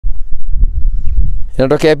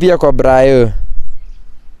Inatokea pia kwa Brayo.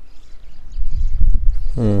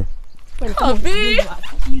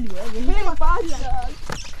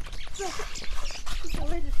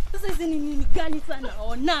 Sasa hizi ni nini gani sana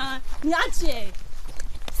naona? Niache.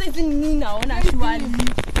 Sasa hizi ni nini naona shwari?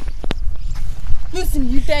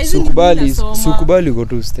 Sikubali uko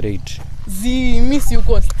too straight. Mimi si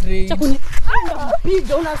uko straight. Chakuni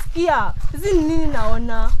piga unasikia? Hizi ni nini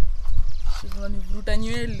naona? Unanivuruta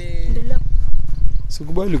nywele. Endelea.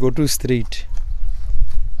 Sikubali uko too straight.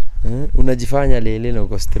 Unajifanya lele na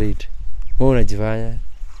uko straight. Wewe unajifanya.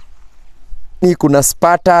 Ni kuna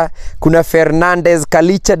Sparta, kuna Fernandez,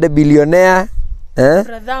 Kalicha the billionaire.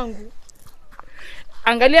 Bradhangu.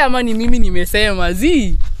 Angalia ama ni mimi nimesema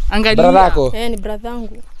angalia. Bradhako. Ni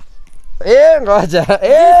bradhangu. Ngoja.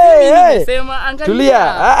 Nimesema angalia.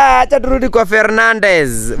 Tulia. Acha turudi kwa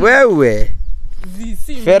Fernandez. Wewe.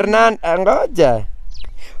 Ngoja.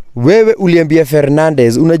 Wewe uliambia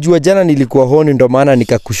Fernandez, unajua jana nilikuwa honi ndo maana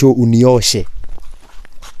nikakushow unioshe.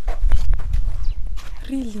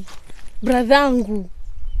 Really? Bradhangu.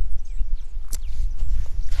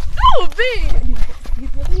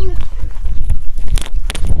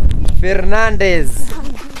 Fernandez.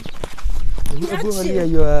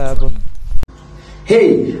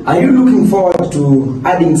 Hey, are you looking forward to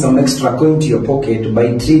adding some extra coin to your pocket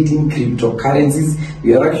by trading cryptocurrencies?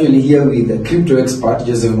 We are actually here with the crypto expert,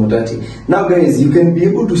 Joseph Mutati. Now guys, you can be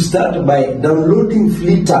able to start by downloading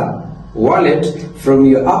Flitter wallet from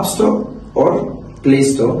your App Store or Play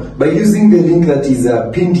Store by using the link that is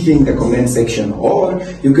pinned here in the comment section, or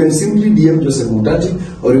you can simply DM Joseph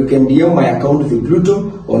Mutati, or you can DM my account with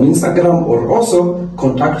Pluto on Instagram, or also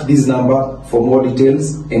contact this number for more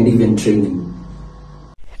details and even training.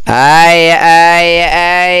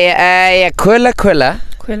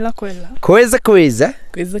 Kweza.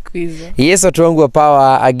 Yes, watu wangu wa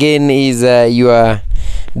power again is your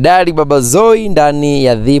daddy Baba Zoe ndani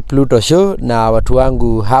ya The Pluto Show, na watu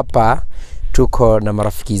wangu hapa tuko na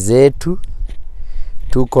marafiki zetu,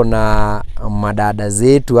 tuko na madada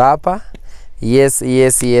zetu hapa. Yes.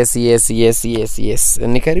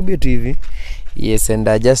 Ni karibu tu hivi. Yes,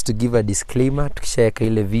 and just to give a disclaimer, tukishaweka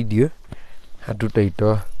ile video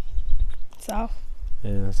hatutaitoa. Sawa.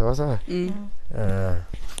 Sawa.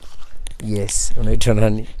 Yes, unaitwa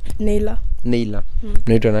nani? Neila.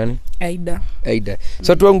 Unaitwa nani? Aida.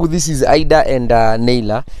 So tu wangu, this is Aida and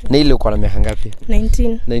Neila. Neila uko na miaka ngapi?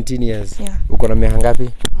 19 years. Yeah. Uko na miaka ngapi?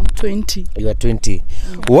 I'm 20. You are 20.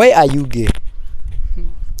 Why are you gay?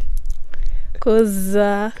 Because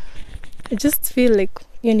I just feel like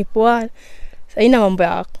ni poa. Haina mambo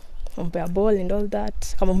ya ball and all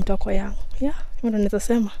that kama mtu ako young. Yeah, mimi ndo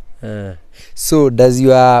nitasema. So does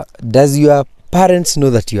your parents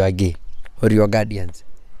know that you are gay, or your guardians?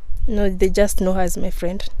 No, they just know her as my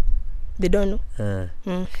friend. They don't know.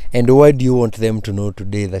 And why do you want them to know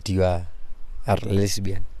today that you are a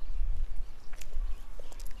lesbian?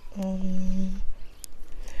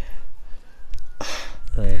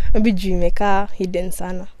 Maybe juu imekaa hidden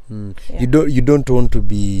sana. Yeah. You don't want to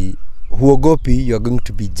be huogopi you are going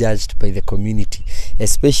to be judged by the community,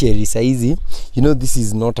 especially saizi, you know, this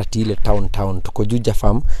is not at ile town. Tuko Juja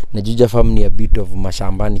Farm, na Juja Farm ni a bit of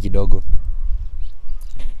mashambani kidogo.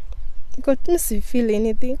 Got me feel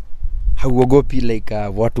anything. Hauogopi like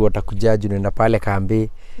watu watakujaji unaenda pale Kambe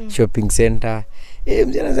shopping center,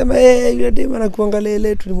 mzee anasema yule dema anakuangalia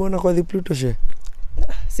ile tulimuona kwa The Pluto Show?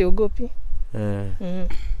 Siogopi.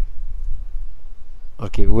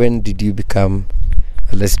 Okay, when did you become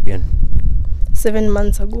a lesbian? 7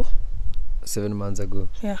 months ago. 7 months ago.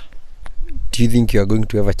 Yeah. Do you think you are going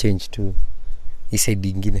to ever change to side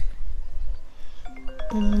ingine?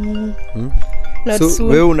 So soon.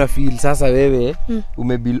 Wewe una feel sasa wewe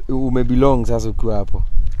umebelong sasa ukiwa hapo?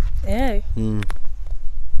 Yeah.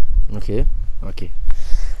 Okay.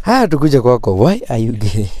 Tukuja kwako. Why are you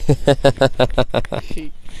gay?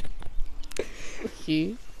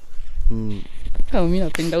 Okay. Mimi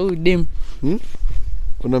napenda huyu dem.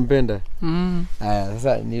 Unampenda?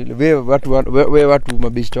 Sasa wewe watu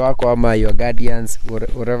mabishto wako ama your guardians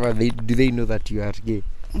whatever, do they know that you are gay?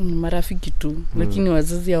 Marafiki tu, lakini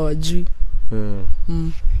wazazi hawajui.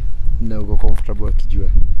 Na uko comfortable akijua?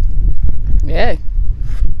 Yeah.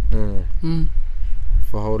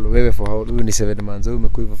 For how long? Wewe for how long? Ni 7 months. Wewe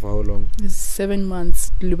umekuwa hivyo for how long? 7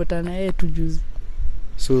 months. Tulipatana yeye tu juzi.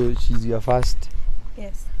 So she's your first?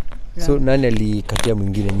 Yes. Yeah. So nani alikatia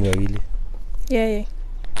mwingine nyinyi wawili? Yeah.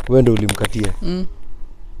 Wewe ndio ulimkatia?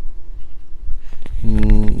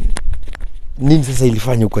 Nini sasa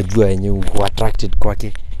ilifanya ukajua yenyewe uko attracted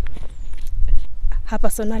kwake? Her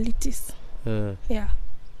personalities. Yeah.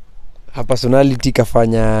 Her personality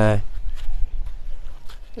kafanya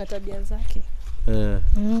na tabia zake.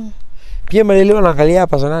 Pia maleleo anaangalia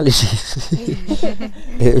personality.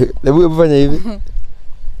 Hebu fanya hivi.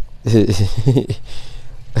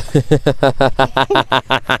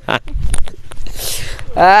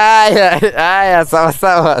 Aya,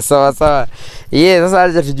 sawa. Sasa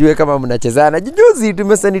acha tujue kama mnachezana. Juzi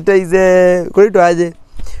tumesanitize kulito aje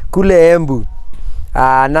kule Embu.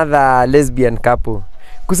 Another lesbian couple.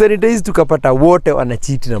 Kusanitize tukapata wote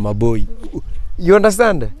wanacheat na maboy. You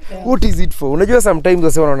understand? Yeah. What is it for? Unajua sometimes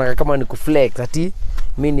wase wanaona kama ni kuflex ati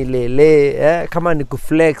mimi ni lele, kama ni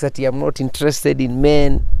kuflex ati I'm not interested in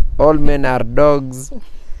men, all men are dogs.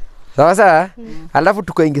 Sawa? Alafu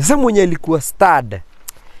tukaingia sasa mwenye alikuwa stud.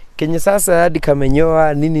 Kenya sasa hadi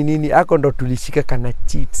kamenyoa nini ako ndo tulishika kana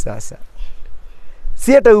cheat sasa.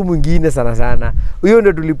 Si hata huyu mwingine sana. Huyo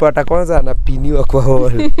ndo tulipata kwanza anapiniwa kwa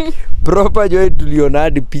hall. Proper joy tuliona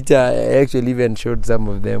hadi picha actually even showed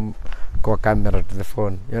some of them kwa camera to the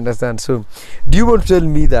phone. You understand? So, do you want to tell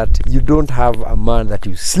me that you don't have a man that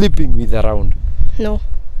you sleeping with around? No.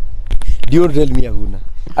 Do you want to tell me hakuna?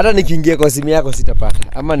 Hata nikiingia kwa simu yako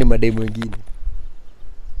sitapata ama ni mademu wengine?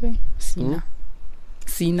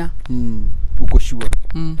 Sina. Uko sure?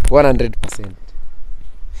 100%.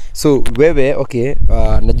 So wewe okay,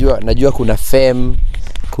 najua kuna fem,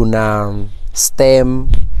 kuna stem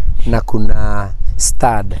na kuna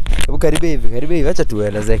stud. Hebu karibu hivi acha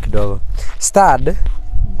tueleze kidogo. Stud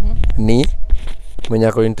ni mwenye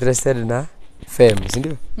ako interested na fem, si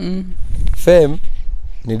ndio? Fem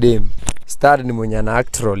ni dem. Stud ni mwenye ana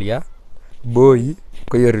act role ya boy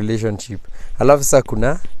kwa hiyo relationship. Alafu sasa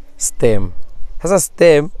kuna stem. Sasa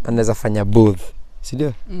stem anaweza fanya both, si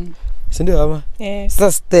ndio? Si ndio ama? Yes.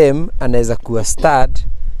 Sasa stem anaweza kuwa stud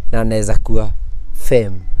na anaweza kuwa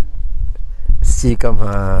fem. Si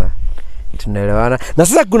kama tunaelewana. Na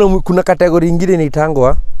sasa kuna kategori nyingine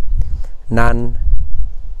inaitangwa non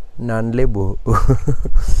label.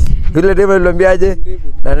 Vile demo nilimwambiaje?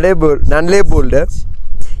 Non labeled.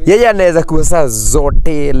 Yeye anaweza kuwa saa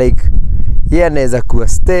zote like yeye anaweza kuwa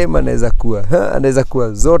stem, anaweza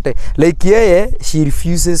kuwa zote. Like yeye she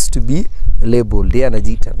refuses to be labeled. Yeye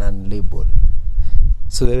anajiita non label.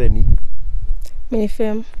 So wewe ni? Mimi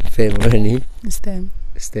fem. Fem wewe ni?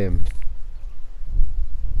 Stem.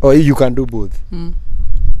 Oh, you can do both.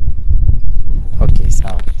 Okay,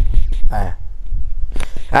 sawa.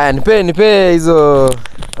 Haya, nipe hizo.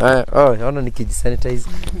 Naona nikijisanitize.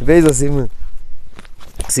 Nipe hizo simu.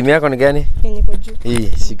 Simu yako ni gani? Yenye kwa juu.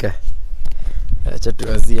 Hii, shika. Acha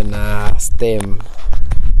tuanzie na stem.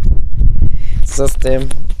 So stem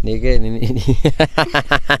ni gani?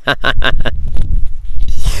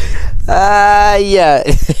 Yeah.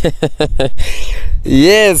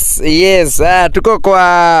 Yes. Tuko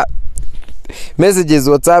kwa messages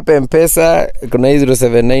WhatsApp, M-Pesa, kuna hizo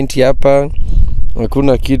 0790 hapa.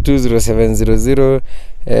 Kuna kitu 0700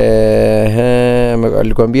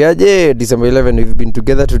 alikwambiaje December 11 we've been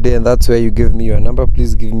together today and that's where you give me your number.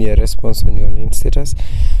 Please give me a response on your online status.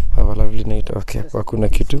 Have a lovely night. Okay, kwa kuna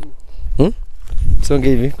kitu. Songe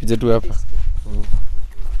hivi kuja tu hapa.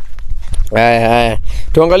 Haya.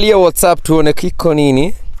 Tuangalie WhatsApp tuone kiko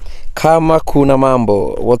nini. Kama kuna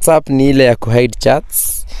mambo. WhatsApp ni ile ya kuhide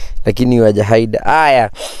chats lakini waja hide.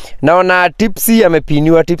 Haya. Naona Tipsy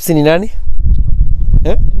amepiniwa. Tipsy ni nani?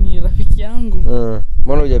 Ni rafiki yangu.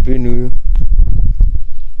 Mbona hujapini huyu?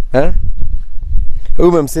 Huyu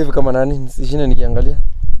umemsave kama nani? Sishina nikiangalia.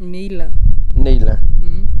 Neila.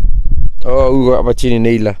 Huyu hapa chini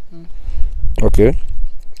Neila. Okay.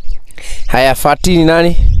 Haya, Fati ni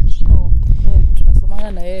nani?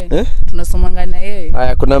 Tunasomanga na yeye.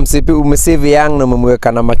 Haya, kuna msipi umesave young na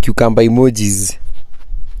umemweka na cucumber emojis.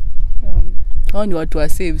 Ni watu wa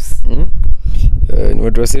saves. Ni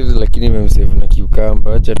watu wa saves lakini umemsave na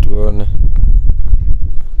cucumber. Acha tuone.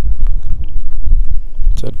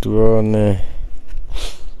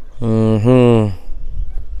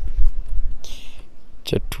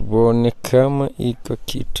 Acha tuone kama iko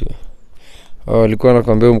kitu. Alikuwa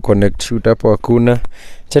anakuambia umconnect shoot hapo hakuna.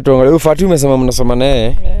 Acha tuangalie. Fati umesema mnasoma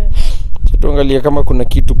naye. Acha tuangalie kama kuna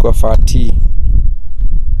kitu kwa Fati.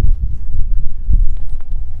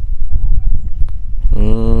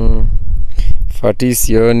 Fati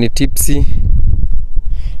sioni. Tipsy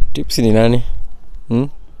ni nani? Who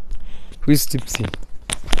is Tipsy?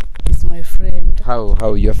 He's my friend.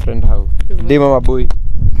 How your friend how? Dey mama boy.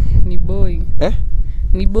 Ni boy.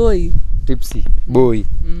 Ni boy. Tipsy boy.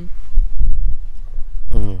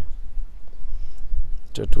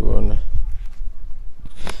 Tuone.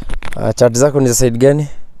 Chat zako ni za side gani?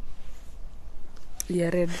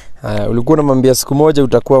 Yeah, red. Ulikuwa unamwambia siku moja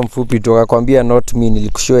utakuwa mfupi tu, akakwambia not me,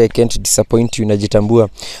 nilikushow I can't disappoint you, najitambua.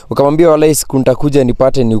 Ukamwambia walai siku nitakuja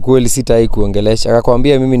nipate ni ukweli sitai kuongelesha.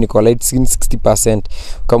 Akakwambia mimi niko light skin 60%.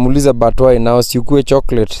 Ukamuuliza but why now, si ukue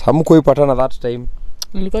chocolate? Hamkuwa ipatana that time?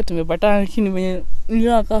 Nilikuwa tumepatana lakini mwenye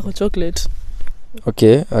niliona kaka kwa chocolate.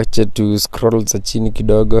 Okay, acha tu scroll za chini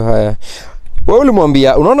kidogo. Haya, wewe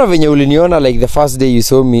ulimwambia, unaona venye uliniona like the first day you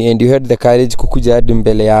saw me and you had the courage kukuja hadi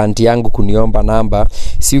mbele ya auntie yangu kuniomba namba.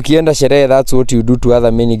 Si ukienda sherehe, that's what you do to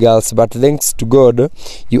other many girls, but thanks to God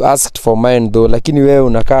you asked for mine though. Lakini wewe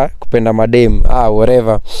unakaa kupenda madem,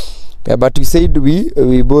 whatever. Yeah, but you said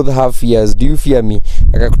we both have fears. Do you fear me?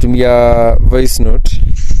 Akakutumia voice note.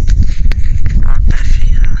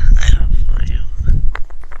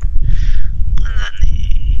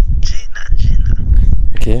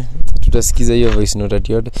 Okay, tutasikiza hiyo voice note at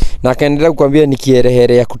yote. Na akaendelea kukwambia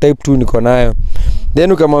nikiherehere ya kutype tu niko nayo.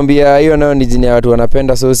 Then ukamwambia hiyo nayo ni jina ya watu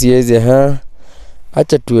wanapenda, so siwezi.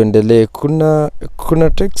 Acha tuendelee. Kuna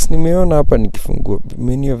text nimeona hapa nikifungua.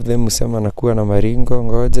 Many of them usema nakuwa na maringo,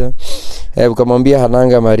 ngoja. Ukamwambia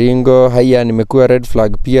hananga maringo. Haya, nimekuwa red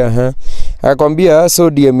flag pia. Akakwambia so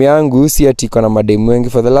DM yangu si ati iko na mademu wengi,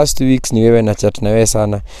 for the last 2 weeks ni wewe na chat na wewe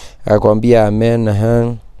sana. Akakwambia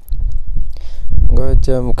amen.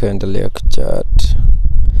 Ngoja mkaendelea kuchat.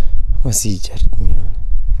 Masi chat niona.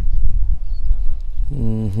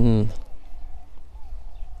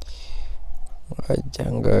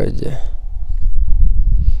 Ngoja.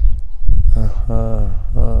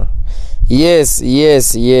 Yes.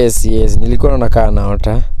 Nilikuwa nakaa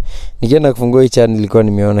naota. Nikienda kufungua hii chat nilikuwa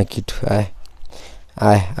nimeona kitu.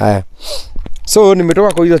 Haya. So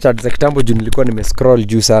nimetoka kwa hizo chat za kitambo juu nilikuwa nimescroll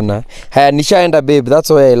juu sana. Haya, nishaenda babe, that's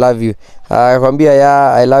why I love you. Akwambia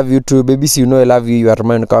yeah, I love you too baby, so you know I love you, you are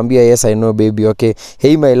mine. Akwambia yes I know baby, okay.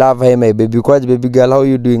 Hey my love, hey my baby. Kwaje baby girl, how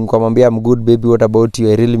you doing? Akwambia I'm good baby, what about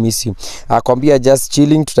you? I really miss you. Akwambia just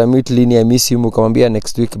chilling, tutamit lini, I miss you. Akwambia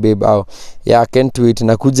next week babe. Yeah, can't wait.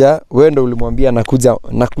 Nakuja, wewe ndo ulimwambia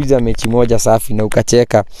nakuja mechi moja safi na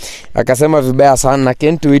ukacheka. Akasema vibaya sana,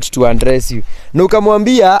 can't wait to undress you. Na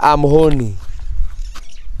ukamwambia I'm horny.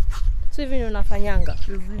 So hivi unafanyanga?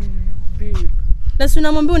 Babe. Na si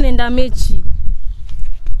unamwambia unaenda mechi.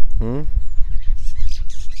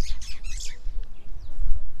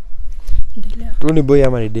 Endelea. Ni boy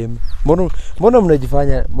ama ni dem? Mbona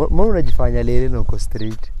unajifanya lele na uko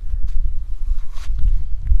straight?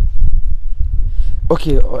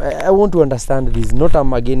 Okay, I want to understand this. Not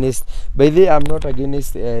I'm against, by the way, I'm not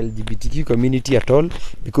against LGBTQ community at all,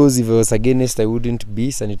 because if I was against I wouldn't be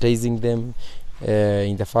sanitizing them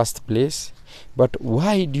in the first place. But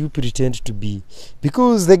why do you pretend to be?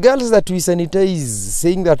 Because the girls that we sanitize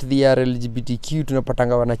saying that they are LGBTQ,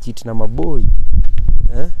 tunapatanga wana cheat na maboy.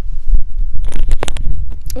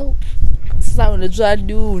 Sasa unajua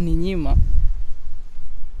hadi ni nyima.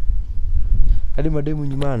 Hadi mademu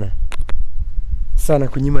nyimana. Sana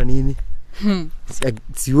kunyima nini?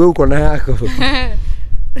 Si wewe uko na yako.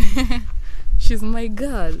 She's my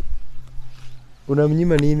girl.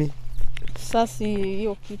 Unamnyima nini? Sasa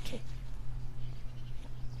hiyo kitu.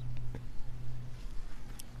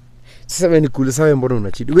 Sasa wewe nikule sawa, mbona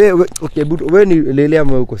unacheat? Wewe okay, but wewe ni lele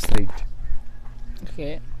ama uko straight?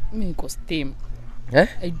 Okay, mimi niko STEM.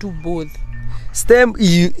 I do both.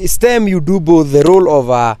 STEM you do both the role of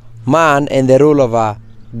a man and the role of a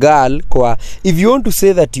girl. Kwa if you want to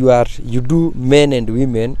say that you do men and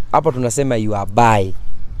women, hapa tunasema you are bi.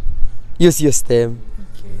 Hiyo sio STEM.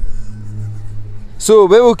 Okay. So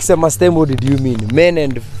wewe ukisema STEM, what did you mean? Men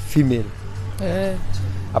and female?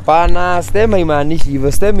 Hapana, STEM haimaanishi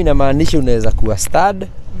hivyo. STEM inamaanisha unaweza kuwa stud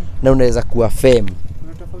na unaweza kuwa femme.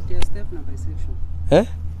 Unatofautia STEM na bisexual.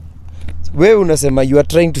 Wewe unasema you are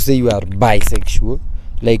trying to say you are bisexual,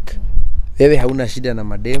 like wewe hauna shida na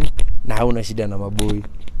madem na hauna shida na maboy.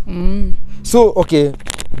 So okay,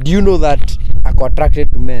 do you know that ako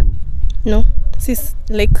attracted to men? No, sis,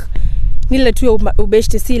 like nile tu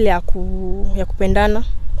ubeshte sile ya kupendana.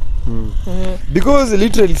 Because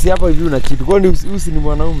literally si hapa hivi una cheat. Kwani usi ni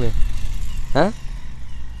mwanaume?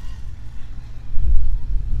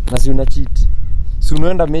 Na si una cheat. Si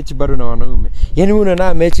unaenda mechi bado na wanaume. Yaani wewe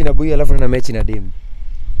unaenda mechi na boy alafu unaenda mechi na dem.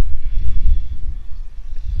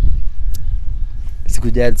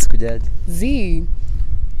 Sikujaji.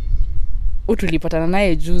 Tulipatana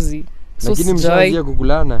naye juzi. Lakini mshaanza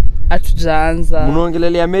kukulana. Hatujaanza.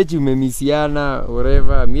 Mnaongelelea mechi umemisiana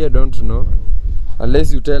whatever. Me I don't know.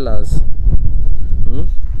 Unless you tell us.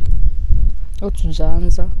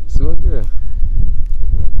 Hatujaanza. Siongea.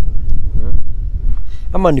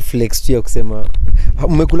 Ama ni flex tu ya kusema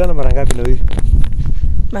umekulana mara ngapi na wewe?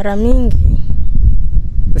 Mara mingi.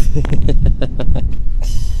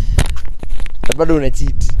 Bado una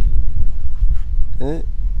cheat.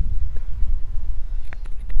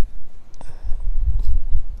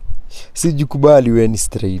 Sijikubali wewe ni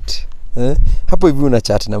straight. Hapo hivi una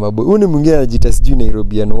chat na maboy. Huyu mwingine anajiita sijui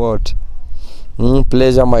Nairobian what?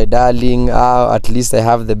 Pleasure my darling. At least I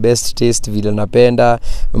have the best taste vile napenda.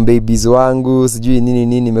 Babies wangu sijui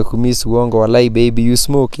nini nimekumiss uongo walai baby you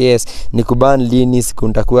smoke yes. Nikuban lini siku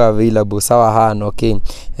nitakuwa available. Sawa han okay.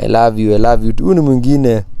 I love you. Huyu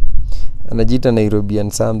mwingine anajiita Nairobian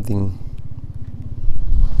something.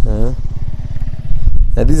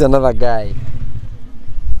 And this is another guy.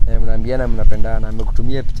 Mnaambiana mnapendana,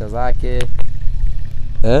 amekutumia picha zake.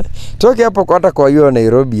 Toke hapo kwa hata kwa hiyo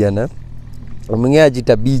Nairobian. Mwingine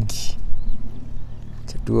ajita Big.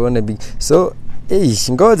 Tuone Big. So,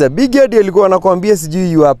 ngoja Big hadi alikuwa anakuambia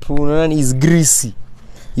sijui you up nani is greasy.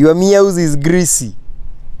 Your meows is greasy.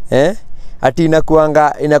 Ati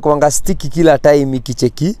inakuanga sticky kila time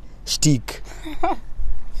ikicheki stick.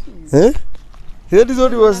 That is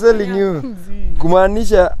what he was telling you.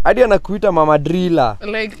 Kumaanisha hadi anakuita Mama Driller.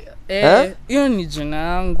 Like hiyo ni jina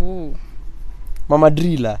yangu. Mama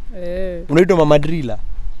Driller. Unaitwa Mama Driller?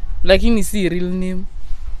 Lakini si real name.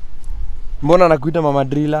 Mbona anakuita Mama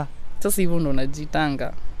Driller? Sasa hivyo ndo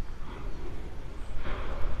unajitanga.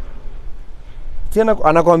 Tena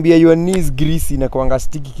anakuambia your knees greasy na kuanga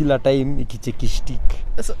sticky kila time ikicheki stick.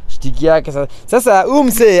 Stick yake sasa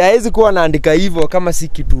msee haiwezi kuwa anaandika hivyo kama si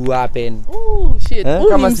kitu happen. Shit.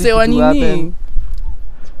 Kama msee wa nini?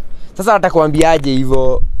 Sasa atakwambiaje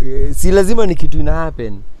hivyo? Si lazima ni kitu ina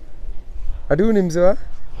happen. Hadi ni mzee wa?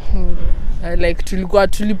 Like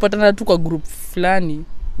tulipatana tu kwa group fulani.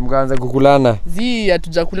 Mkaanza kukulana.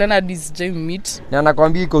 Hatujakulana hadi sijai meet. Na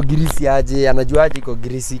anakuambia iko greasy aje, anajuaje iko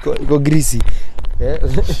greasy? Iko greasy.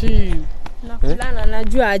 Nakulana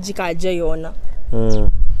najua aje kajaiona.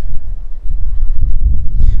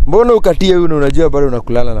 Mbona ukatie huyu unajua bado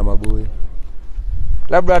unakulana na maboy?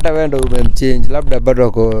 Labda hata wewe ndo umemchange, labda bado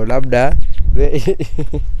uko labda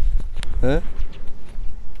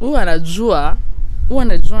Huyu anajua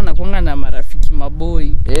na kuanga na marafiki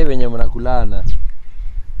maboy. Wenye mnakulana.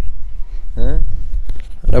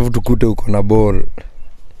 Alafu tukute uko na ball.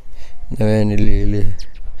 Na wewe ni lile.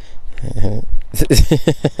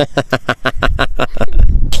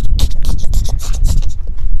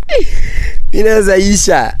 Inaweza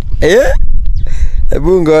isha.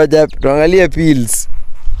 Hebu ngoja tuangalie pills.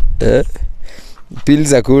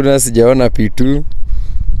 Pills hakuna, sijaona P2.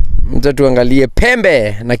 Mta tuangalie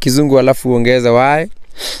pembe na kizungu alafu ongeza why.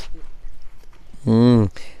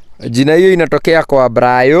 Jina hiyo inatokea kwa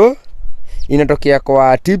Brayo, inatokea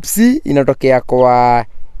kwa Tipsy, inatokea kwa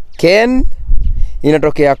Ken,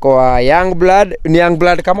 inatokea kwa Young Blood. Ni Young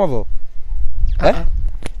Blood kama hivyo?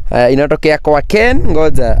 Inatokea kwa Ken,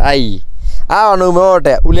 ngoja. Wanaume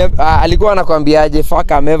wote alikuwa anakuambiaje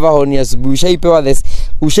fuck I'm ever horny asubuhi.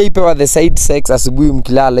 Ushaipewa the side sex asubuhi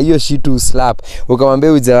mkilala. Hiyo shit to slap.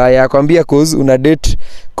 Ukamwambia ujawaya akwambia cause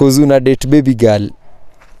una date baby girl.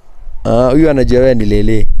 Huyu anajua wewe ni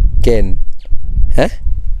lele. Ken.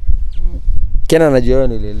 Ken anajua wewe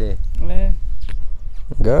ni lele.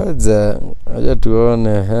 Ngoja acha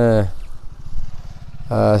tuone.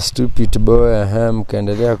 Stupid boy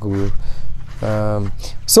mkaendelea ku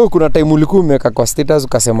so kuna time ulikuwa umeweka kwa status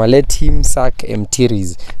ukasema let him suck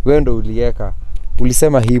empties. Wewe ndo uliweka.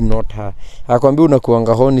 Ulisema him not her. Akwambia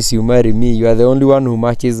unakuanga horny si marry me. You are the only one who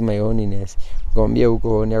matches my horniness. Akwambia uko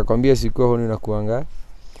horny. Akwambia siko horny unakuanga.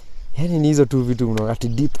 Yaani ni hizo tu vitu mno ati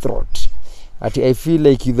deep throat. Ati I feel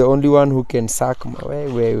like you the only one who can suck my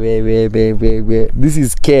we. This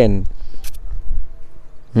is Ken.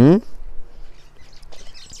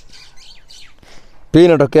 Pia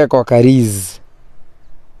inatokea kwa Kariz.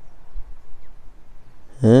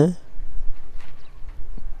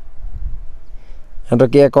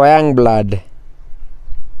 Inatokea kwa Young Blood.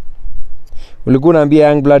 Ulikuwa unaambia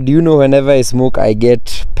Young Blood, you know whenever I smoke I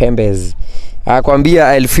get pembes.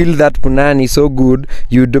 Akwambia I'll feel that punani so good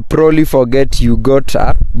you'd probably forget you got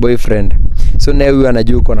a boyfriend. So now you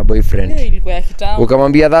anajua uko na boyfriend. Ilikuwa ya kitambo.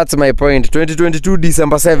 Ukamwambia that's my point. 2022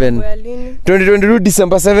 December 7. 2022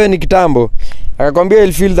 December 7 ni kitambo. Akakwambia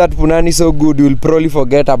I'll feel that punani so good you'll probably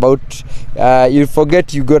forget you'll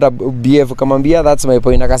forget you got a BF. Ukamwambia that's my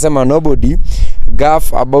point. Akasema nobody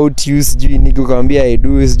gaff about you sijui niko. Ukamwambia I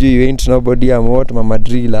do sijui you ain't nobody I'm what Mama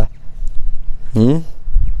Driller.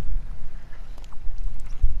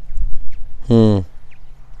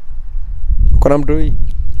 Kuna mtu hii?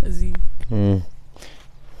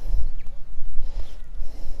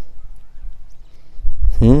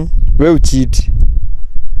 Wewe ucheat.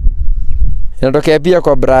 Inatokea pia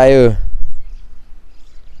kwa Brayo.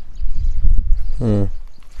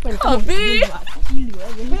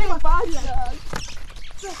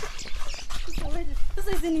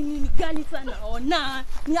 Sasa hizi ni nini gani sana ona?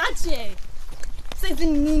 Niache. Sasa hizi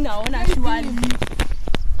ni nini naona shwari?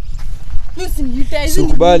 Nusi nita hizi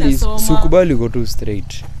ni nini? Sikubali uko too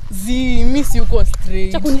straight. Mimi si uko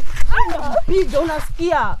straight. Chakuni piga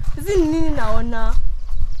unasikia? Hizi ni nini naona?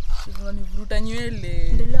 Unanivuruta nywele.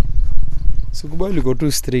 Endelea. Sikubali uko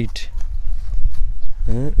too straight.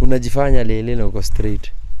 Unajifanya lele na uko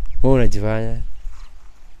straight. Wewe unajifanya.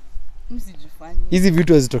 Msijifanye. Hizi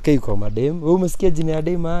vitu hazitokei kwa madem. Wewe umesikia jina ya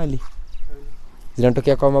dem mahali?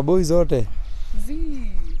 Zinatokea kwa maboy zote.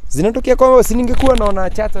 Zinatokea kwa si ningekuwa naona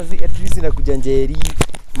chata at least inakuja Njeri,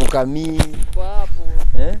 Mukami. Kwa hapo.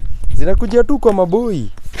 Zinakuja tu kwa maboy.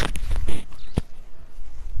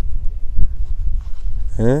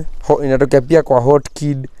 Inatokea pia kwa Hot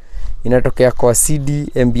Kid, inatokea kwa CD,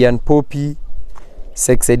 Ambient Poppy,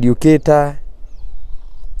 Sex Educator.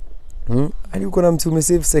 Hadi uko na mtu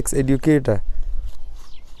umesave Sex Educator.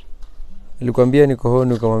 Nilikwambia niko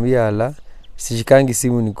honi, ukamwambia ala, sishikangi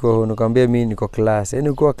simu niko honi, ukamwambia mimi niko class. Yaani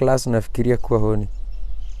uko class unafikiria kuwa honi.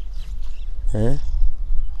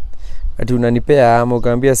 Ati unanipea ama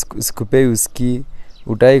ukamwambia sikupei usikii,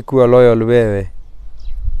 utai kuwa loyal wewe.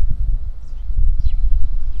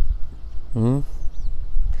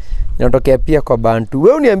 Inatokea pia kwa Bantu.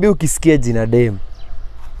 Wewe uniambie ukisikia jina dem.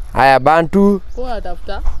 Haya Bantu. Kwa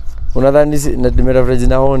tafuta. Unadhani nimetafuta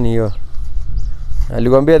jina honi hiyo?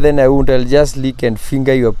 Alikwambia then I'll just lick and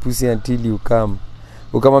finger your pussy until you come.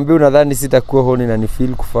 Ukamwambia unadhani sitakuwa honi na ni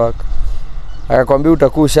feel kufuck. Akakwambia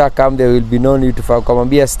utakuwa usha come, there will be no need to fuck.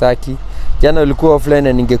 Ukamwambia staki. Jana ulikuwa offline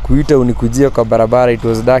na ningekuita unikujie kwa barabara, it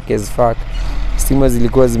was dark as fuck. Stima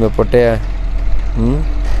zilikuwa zimepotea.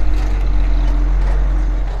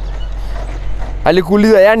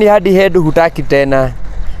 Alikuuliza yani hadi head hutaki tena.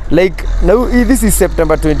 Like now this is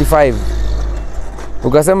September 25.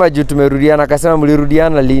 Ukasema juu tumerudiana, akasema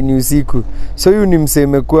mlirudiana lini usiku. So you ni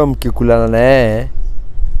mseme kuwa mkikulana na yeye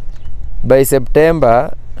by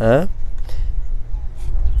September,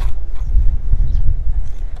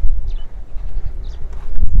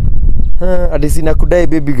 Adisi nakudai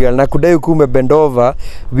baby girl, nakudai kume bend over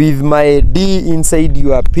with my D inside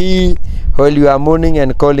your P while you are mourning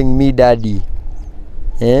and calling me daddy.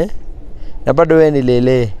 Na bado wewe ni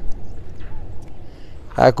lele.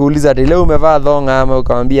 Akuuliza ati leo umevaa thonga ama,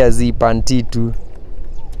 ukamwambia zi panty tu.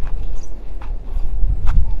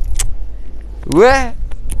 We?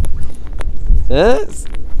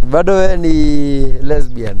 Bado wewe ni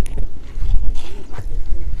lesbian.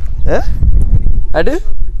 Adi?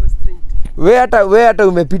 We hata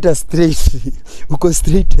umepita straight. Uko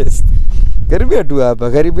straightest. Karibia tu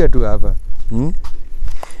hapa.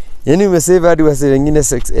 Yaani umesave hadi wase wengine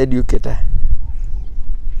Sex Educator.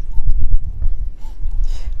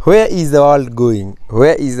 Where is the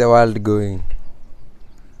world going?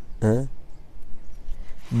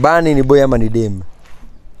 Bani ni boy ama ni dem?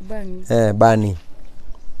 Bani. Bani.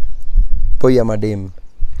 Boy ama dem?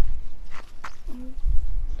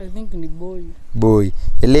 I think ni boy. Boy.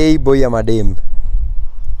 Elei boy ama dem?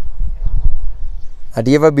 Had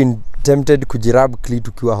you ever been tempted kujirab clit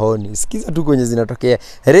ukiwa honi? Sikiza tu kwenye zinatokea.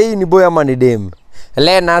 Rei ni boy ama ni dem?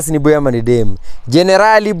 Lenas ni boy ama ni dem?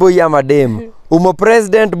 Generali boy ama dem? Umo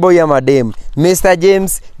president boy ama dem? Mr.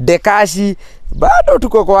 James, Dekashi, bado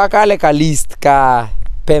tuko kwa kale ka list ka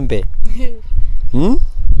pembe.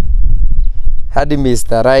 Hadi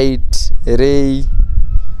Mr. Right, Ray,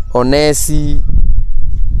 Onesi.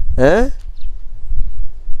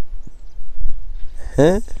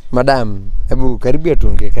 Madam, hebu karibia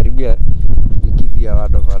tuongee, karibia. Give you a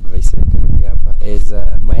word of advice karibia hapa as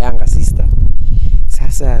my younger sister.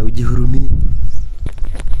 Sasa ujihurumie.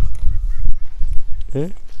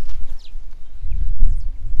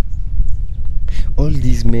 All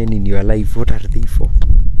these men in your life, what are they for?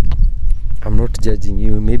 I'm not judging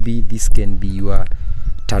you. Maybe this can be your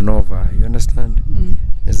turnover. You understand?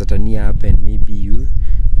 There's a tania happen. Maybe you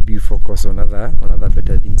focus on other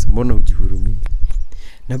better things. Mbona ujihurumie?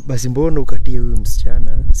 Na basi mbona ukatie huyo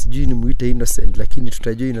msichana? Sijui ni muite innocent, lakini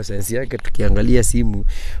tutajua innocence yake tukiangalia simu.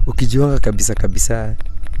 Ukijiwanga kabisa.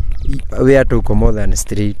 Wewe hata uko more than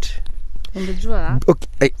straight. Unajua?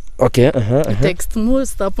 Okay, Text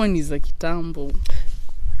most hapo ni za kitambo.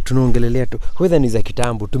 Tunaongelelea tu whether ni za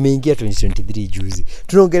kitambo. Tumeingia 2023 juzi.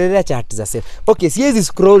 Tunaongelelea chat za self. Okay, siwezi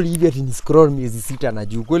scroll hivi ati ni scroll miezi 6 na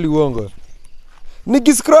juu. Kweli uongo?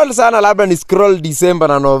 Nikiscroll sana labda ni scroll December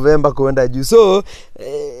na November kuenda juu. So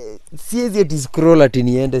siwezi ati scroll ati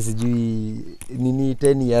niende sijui nini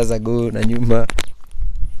 10 years ago na nyuma.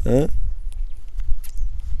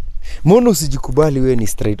 Mbona usijikubali wewe ni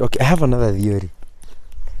straight? Okay, I have another theory.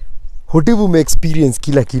 Hotivu ume-experience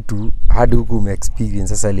kila kitu hadi huku ume-experience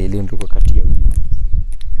sasa lele ndio kati ya huyu.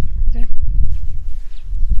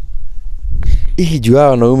 Hii jua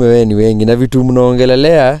wanaume wewe ni wengi na vitu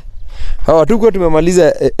mnaongelelea. Hawa tuko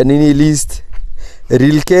tumemaliza nini list.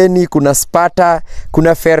 Rilkeni, kuna Sparta,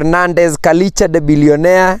 kuna Fernandez, Kalicha the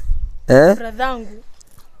billionaire. Bradhangu.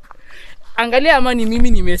 Angalia ama ni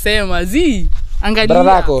mimi nimesema zi. Angalia.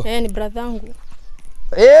 Bradhako. Ni bradhangu.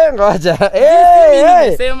 Ngoja.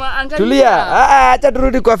 Nimesema angalia. Tulia. Acha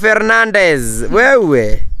turudi kwa Fernandez.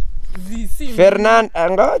 Wewe.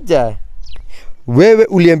 Ngoja. Wewe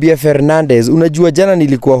uliambia Fernandez, unajua jana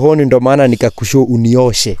nilikuwa honi ndo maana nikakushow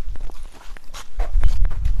unioshe.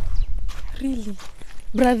 Really?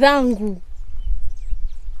 Bradhangu.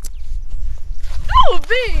 Oh,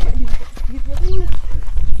 babe.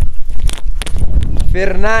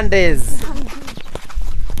 Fernandez.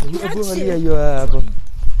 Unaangalia hiyo hapo.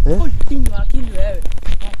 Pinyo akili wewe.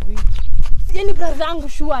 Sijeni bradhangu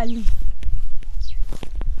shwali.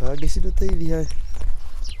 Gesido hivi haya.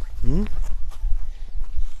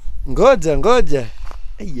 Ngoja.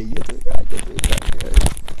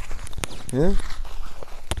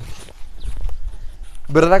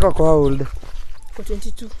 Brother kwa how old? Kwa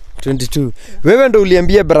 22. 22. Wewe ndo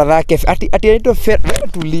uliambia brother yake ati anaitwa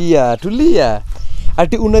tulia.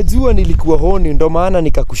 Ati unajua nilikuwa honi ndo maana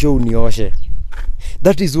nikakushow unioshe.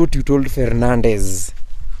 That is what you told Fernandez.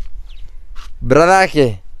 Brother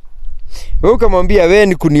yake. Wewe ukamwambia wewe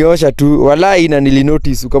ni kuniosha tu, walai na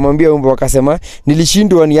nilinotice, ukamwambia umbo akasema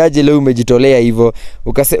nilishindwa ni aje leo umejitolea hivyo.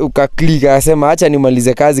 Ukaklik akasema acha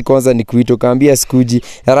nimalize kazi kwanza nikuite, ukaambia sikuji.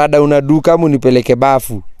 Rada unadu kama unipeleke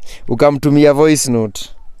bafu. Ukamtumia voice note.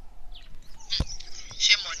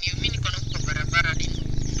 Shemo ni mimi niko na kwa barabara nini?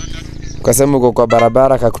 Ukasema uko kwa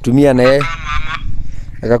barabara, akakutumia na yeye.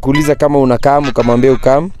 Akakuuliza kama unakam, ukamwambia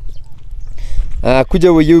ukam.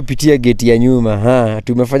 Kuja wewe upitia gate ya nyuma.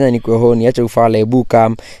 Tumefanya niko honi, acha ufala ebu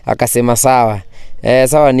kam. Akasema sawa.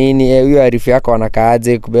 Sawa nini? Huyo arifu yako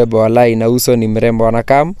anakaaje kubeba walai na uso ni mrembo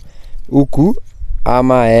anakam huku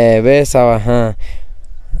ama we sawa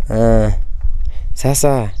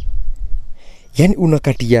Sasa yani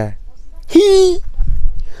unakatia.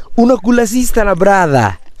 Unakula sister na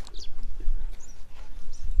brother.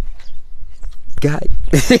 Guy.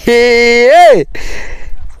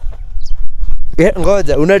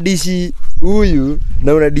 Ngoja, unadishi huyu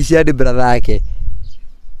na unadishi hadi brother yake.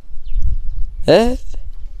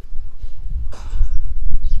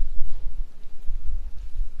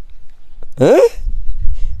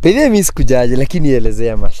 Pede mimi sikujaje lakini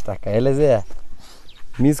elezea mashtaka. Elezea.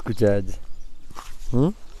 Mimi sikujaje.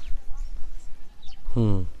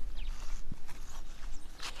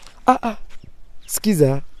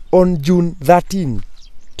 Sikiza, on June 13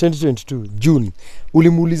 2022 June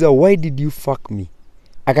ulimuuliza why did you fuck me,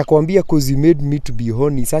 akakwambia cause you made me to be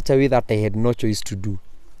horny such a way that I had no choice to do.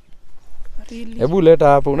 Really? Hebu leta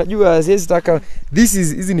hapo. Unajua siwezi taka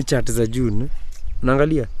hizi ni chat za June.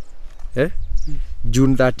 Unaangalia?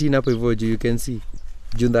 June 13 hapo hivyo you can see.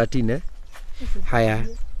 June 13 Haya.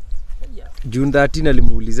 June 13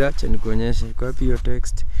 alimuuliza, acha nikuonyeshe. Kwa wapi hiyo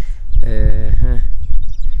text?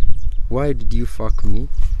 Why did you fuck me?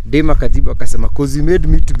 Dema kajibu akasema cause you made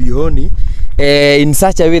me to be horny in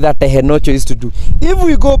such a way that I had no choice to do. If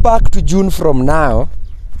we go back to June from now,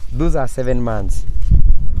 those are 7 months.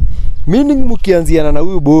 Meaning mkianziana na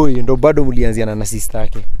huyu boy ndo bado mlianziana na sister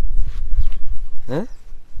yake.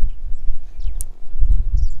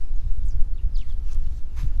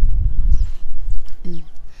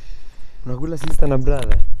 Unakula sister na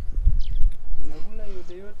brother? Unakula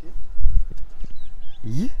yote.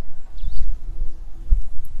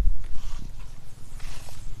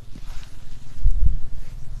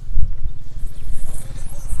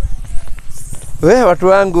 We watu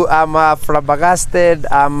wangu ama flabbergasted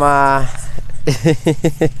ama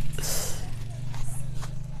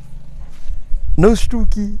no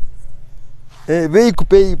shtuki. We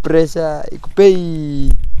ikupei pressure,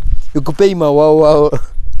 ikupei mawao.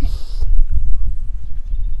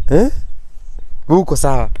 Uko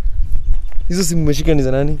sawa. Hizo simu umeshika ni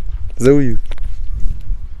za nani? Za huyu.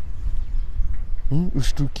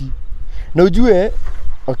 Ushtuki. Na ujue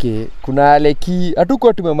okay, kuna Aleki,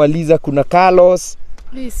 hatuko tumemaliza, kuna Carlos.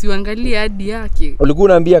 Si uangalie hadi yake. Ulikuwa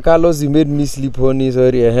unaambia Carlos you made me sleep honey,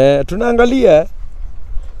 sorry. Tunaangalia.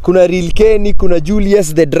 Kuna Rilkeni, kuna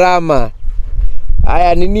Julius the drama.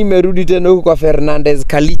 Haya nini merudi tena huko kwa Fernandez,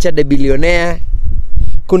 Kalicha the billionaire.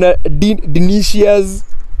 Kuna Dinicius,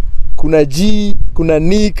 kuna G, kuna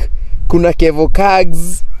Nick, kuna Kevo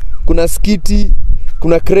Kags, kuna Skitty,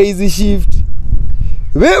 kuna Crazy Shift.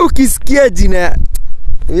 Wewe ukisikia jina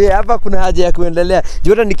hapa kuna haja ya kuendelea.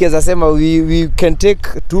 Jota nikiweza sema we can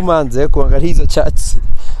take 2 months kuangalia hizo chats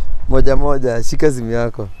moja. Shika simu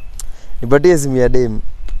yako. Nipatie simu ya dem.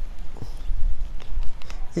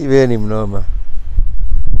 Wewe ni mnoma.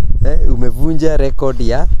 Umevunja record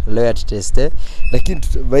ya loyalty test lakini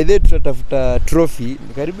by the way tutatafuta trophy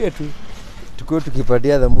karibia tu tukue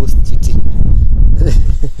tukipatia the most cheating.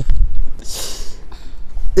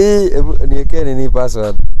 Niweke nini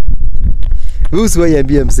password?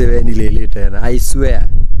 Usiwaambie msewe ni lele tena. I swear.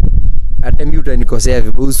 Hata mimi utanikosea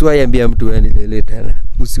vipi? Usiwaambie mtu wewe ni lele tena.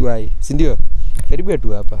 Usiwahi. Si ndio? Karibia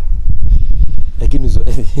tu hapa. Lakini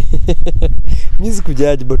mimi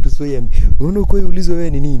sikujaji but usiwaambie. Unaona uko ulizo wewe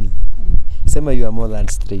ni nini? Sema you are more than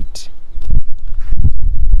straight.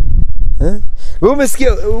 Wewe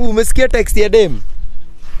umesikia text ya dem?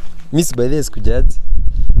 Miss by the sikujaji.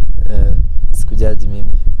 Sikujaji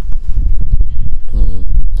mimi.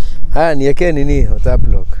 Niweke nini WhatsApp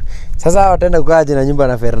block. Sasa wataenda kukaje na nyumba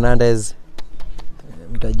na Fernandez.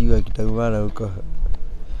 Mtajua kitaumana huko.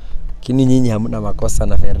 Kini nyinyi hamna makosa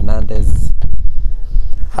na Fernandez.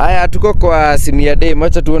 Haya tuko kwa simu ya dem.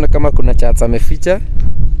 Acha tuone kama kuna chats ameficha.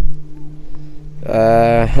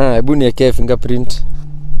 Hebu niweke fingerprint.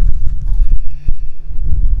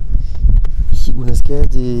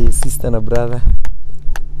 Unasikiaje sister na brother?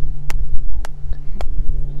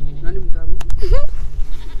 Nani mtamu?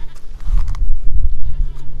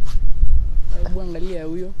 Hebu angalia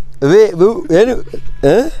huyo. Yaani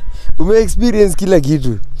ume experience kila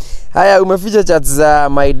kitu. Haya umeficha chats za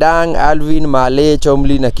Maidang, Alvin, Male,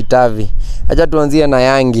 Chomli na Kitavi. Acha tuanzie na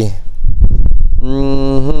Yangi.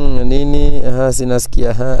 Nini?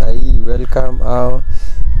 Sinasikia welcome au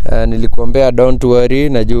nilikuombea don't worry,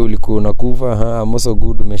 najua ulikuwa unakufa. I'm also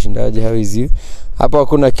good, umeshindaje? How is you? Hapa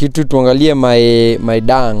hakuna kitu, tuangalie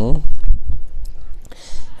Maidang.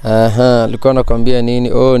 Alikuwa anakuambia nini?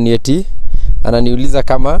 Ni eti ananiuliza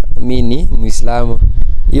kama mimi ni Muislamu.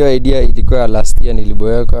 Hiyo idea ilikuwa last year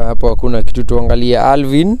niliboeka. Hapo hakuna kitu, tuangalie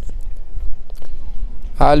Alvin,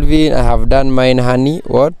 I have done mine honey.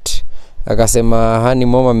 What? Akasema honey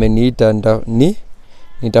mama ameniita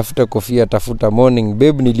nitafuta kofia, tafuta morning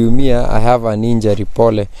babe niliumia, I have an injury,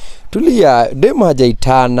 pole. Tulia, dem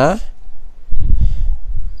hajaitana.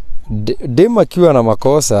 Dem akiwa na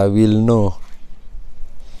makosa will know.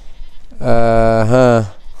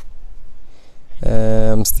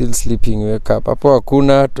 I'm still sleeping, wake up. Hapo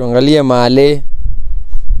hakuna, tuangalie Male.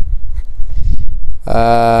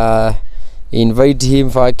 Invite him,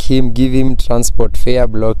 fuck him, give him transport fare,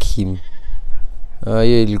 block him.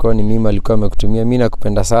 Hiyo ilikuwa ni mimi alikuwa amekutumia. Mimi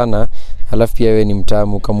nakupenda sana, alafu pia wewe ni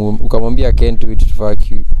mtamu, ukamwambia can't wait to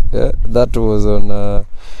fuck you. That was on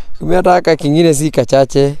umeataka kingine si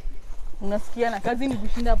kachache. Unasikia na kazi ni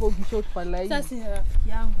kushinda hapo ukishot pala hii. Sasa ni rafiki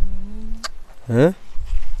yangu ni nini?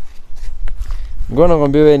 Ngoja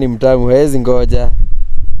nakwambia wewe ni mtamu, hawezi ngoja.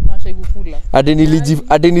 Masha kukula.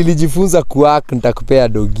 Hadi nilijifunza kuact, nitakupea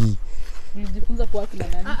dogi. Nilijifunza kuact na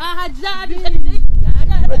nani?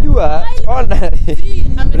 Unajua?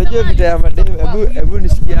 Unajua vita ya madem, hebu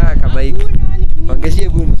nisikia kama hiki. Ongeshie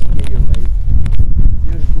hebu nisikie hiyo mic.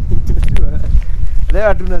 Leo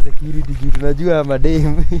hatuna security juu tunajua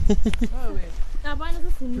madem. Hapana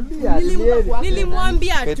sasa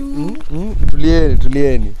nilimwambia tu.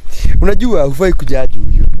 Tulieni. Unajua hufai kujaji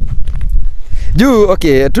huyo. Juu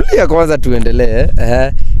okay, tulia kwanza tuendelee.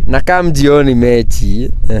 Na kama jioni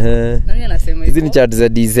mechi. Nani anasema hivyo? Hizi ni chat za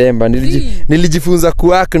December. Nilijifunza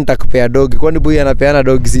kuact, nitakupea dogi. Kwani boy anapeana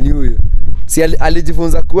dogi si ni huyo? Si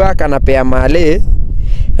alijifunza kuact, anapea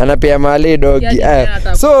Male dogi.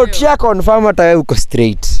 So tia confirm hata wewe uko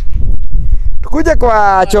straight. Tukuje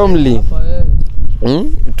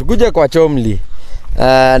kwa Chomli.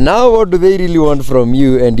 Now what do they really want from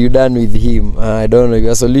you and you done with him? I don't know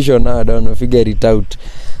your solution now. I don't know, figure it out.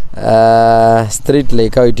 Straight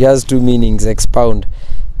like how it has 2 meanings, expound.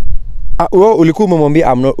 Ulikuwa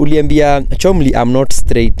umemwambia uliambia Chomli I'm not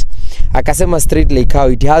straight. Akasema straight like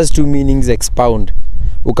how it has 2 meanings, expound.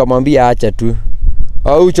 Ukamwambia acha tu.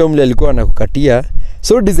 Au Chomli alikuwa anakukatia.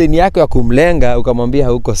 So design yako ya kumlenga ukamwambia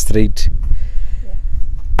hauko straight.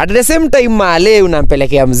 At the same time Male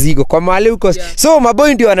unampelekea mzigo. Kwa Male uko so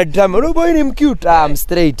maboy ndio wanadetermine. No boy ni cute, I'm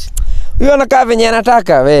straight. Huyo anakaa venye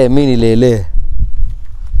anataka, mimi ni lele.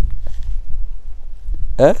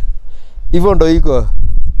 Hivyo ndo iko.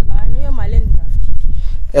 Hiyo Male ni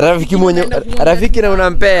rafiki mwenye rafiki na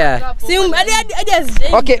unampea. Si hadi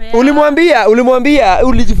okay, ulimwambia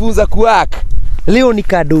ulijifunza kuact. Leo ni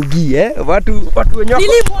kadogi watu wenye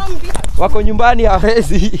wako nyumbani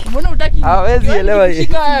hawezi. Mbona hutaki? Hawezi elewa.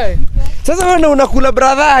 Shika wewe. Sasa wewe unakula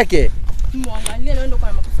brother yake. muangalie naenda kwa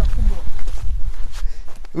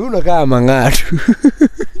Unakaa mang'atu.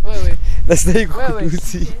 Wewe. Nastai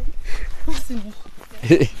kukutusi.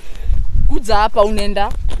 Kuja hapa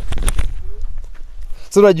unaenda.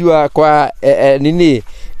 So unajua kwa nini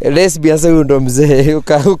lesbian sasa ndo mzee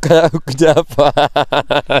ukuja hapa.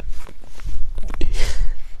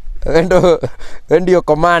 Ndio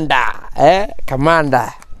commander,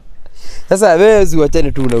 commander. Sasa wewe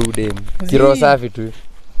usiwachane tu na udem. Kiro safi tu.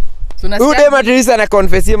 Udem atilisa na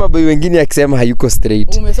confessia maboy wengine akisema hayuko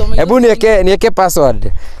straight. Hebu niweke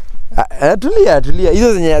password. Tulia.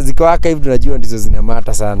 Hizo zenye ziko waka hivi tunajua ndizo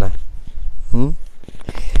zinamata sana.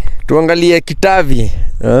 Tuangalie Kitavi.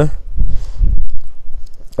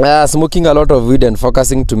 Smoking a lot of weed and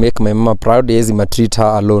focusing to make my mama proud. Yes, ma treat her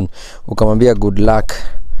alone. Ukamwambia good luck.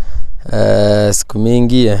 Siku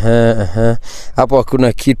mingi hapo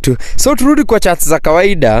hakuna kitu. So turudi kwa chats za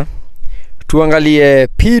kawaida. Tuangalie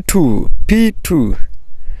P2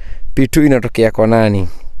 inatokea kwa nani?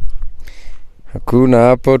 Hakuna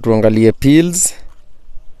hapo. Tuangalie pills.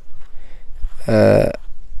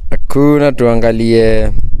 Hakuna.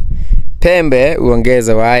 Tuangalie pembe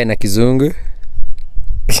uongeze wae na kizungu.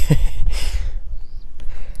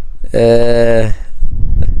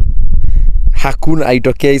 Hakuna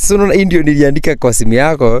haitokei. So hii ndio niliandika kwa simu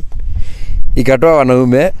yako ikatoa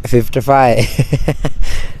wanaume 55.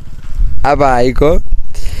 Hapa haiko.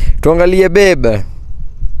 Tuangalie babe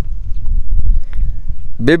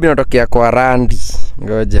inatokea kwa Randy.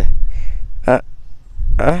 Ngoja.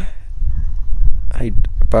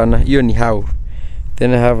 Hapana, hiyo ni how.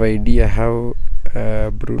 Then I have idea how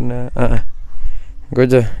Bruna.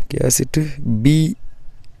 Ngoja kiasi tu.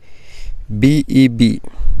 BEB.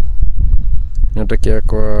 Natokea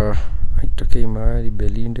kwa itokea mahali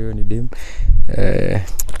Belinda, hiyo ni dem.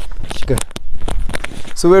 Shika.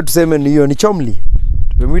 So wewe tuseme ni hiyo ni Chomli.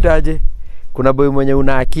 Tumemwita aje? Kuna boy mwenye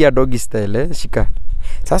unaakia doggy style shika.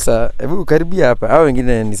 Sasa hebu karibia hapa. Hao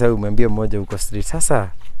wengine ni sawa, umwambie mmoja huko street.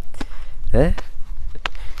 Sasa wewe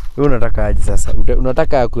unataka aje sasa?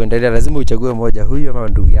 Unataka kuendelea, lazima uchague mmoja, huyu ama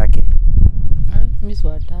ndugu yake. Mimi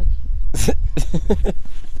siwataki.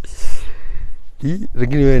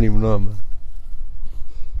 Lakini wewe ni mnoma.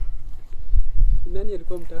 Nani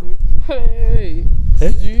alikuwa mtamu?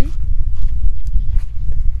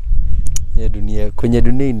 Kwenye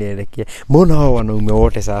dunia inaelekea. Mbona hao wanaume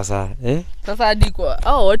wote sasa? Sasa hadi kwa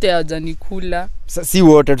hao wote hawajanikula. Si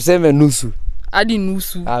wote, tuseme nusu. Hadi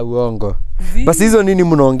nusu. Uongo. Basi hizo nini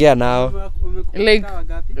mnaongea nao? Like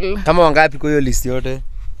kama wangapi kwa hiyo list yote?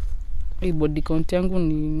 Body count yangu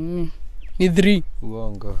ni 3.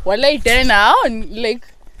 Uongo. Walai tena like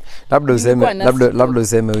labda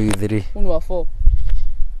useme huyu 3. Uni wa 4.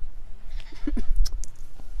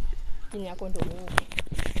 Kini yako ndo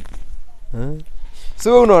Mungu.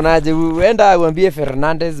 So unaonaje? Uenda uambie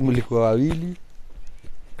Fernandez mlikuwa wawili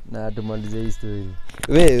na tumalize hii story.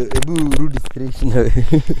 Wewe hebu rudi straight na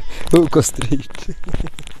uko straight.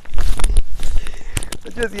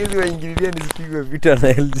 Acha siwezi waingililia nisipigwe vita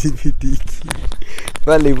na LGBT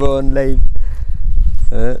pale hivyo online.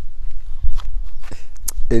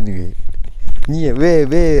 Anyway,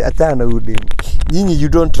 wewe atana ude. Nyinyi you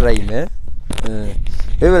don't rhyme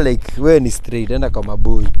wewe like wewe ni straight, enda kwa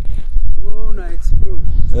maboy. Una explore.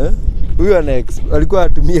 Huyu alikuwa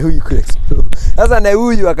atumie huyu ku explore. Sasa na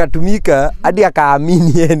huyu akatumika hadi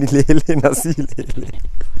akaamini yeye ni lele na si lele.